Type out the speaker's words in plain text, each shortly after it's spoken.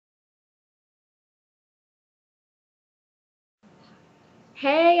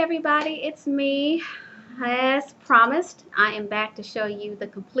Hey everybody, it's me. As promised, I am back to show you the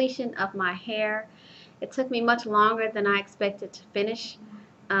completion of my hair. It took me much longer than I expected to finish.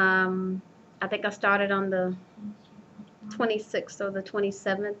 I think I started on the 26th or the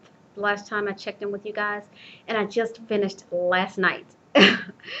 27th, the last time I checked in with you guys, and I just finished last night.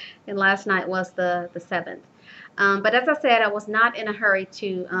 And last night was the 7th. But as I said, I was not in a hurry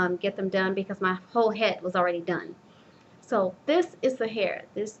to get them done because my whole head was already done. So this is the hair.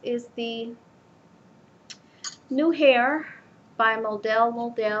 This is the new hair by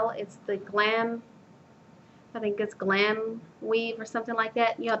Model. It's the Glam, I think it's Glam Weave or something like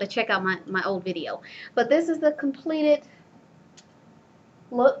that. You have to check out my old video. But this is the completed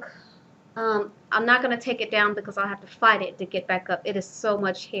look. I'm not going to take it down because I'll have to fight it to get back up. It is so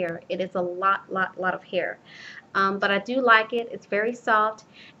much hair. It is a lot of hair. But I do like it. It's very soft.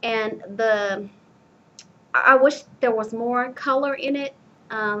 And I wish there was more color in it.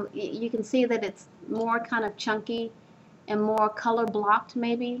 You can see that it's more kind of chunky and more color blocked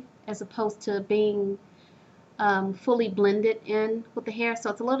maybe, as opposed to being fully blended in with the hair. So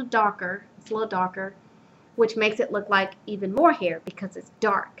it's a little darker. It's a little darker, which makes it look like even more hair because it's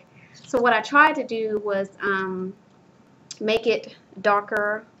dark. So what I tried to do was make it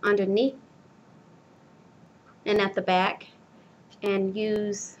darker underneath and at the back, and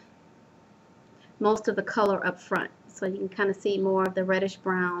use most of the color up front. So you can kind of see more of the reddish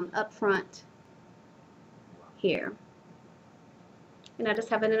brown up front here. And I just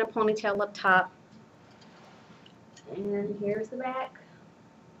have it in a ponytail up top. And here's the back.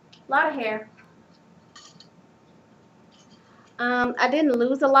 A lot of hair. I didn't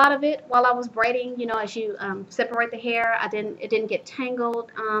lose a lot of it while I was braiding. You know, as you separate the hair, it didn't get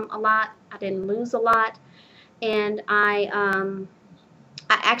tangled a lot. I didn't lose a lot. And I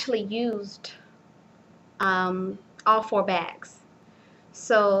actually used all 4 bags,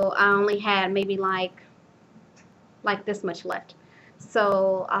 so I only had maybe like this much left,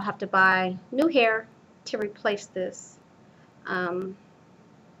 so I'll have to buy new hair to replace this. So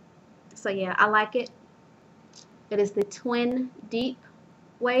yeah, I like it. It is the twin deep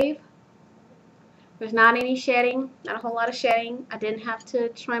wave. There's not any shedding, not a whole lot of shedding. I didn't have to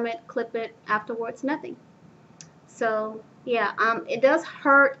trim it, clip it afterwards, nothing. So yeah, it does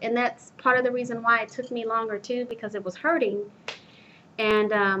hurt, and that's part of the reason why it took me longer too, because it was hurting,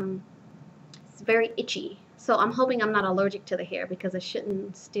 and it's very itchy. So I'm hoping I'm not allergic to the hair because it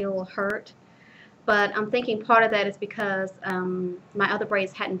shouldn't still hurt. But I'm thinking part of that is because my other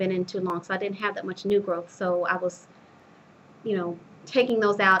braids hadn't been in too long, so I didn't have that much new growth. So I was, you know, taking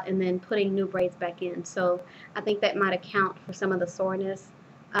those out and then putting new braids back in. So I think that might account for some of the soreness.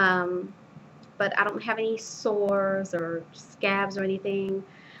 But I don't have any sores or scabs or anything.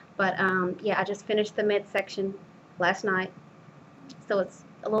 But yeah, I just finished the midsection last night, so it's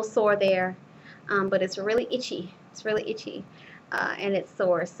a little sore there, but it's really itchy. It's really itchy, and it's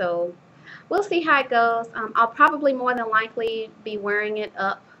sore. So we'll see how it goes. I'll probably more than likely be wearing it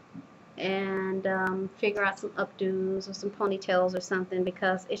up and figure out some updos or some ponytails or something,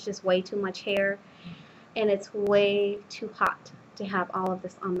 because it's just way too much hair, and it's way too hot to have all of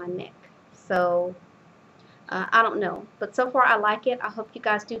this on my neck. So I don't know, but so far I like it. I hope you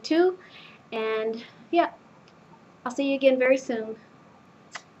guys do too. And yeah, I'll see you again very soon.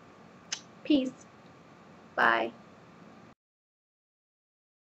 Peace. Bye.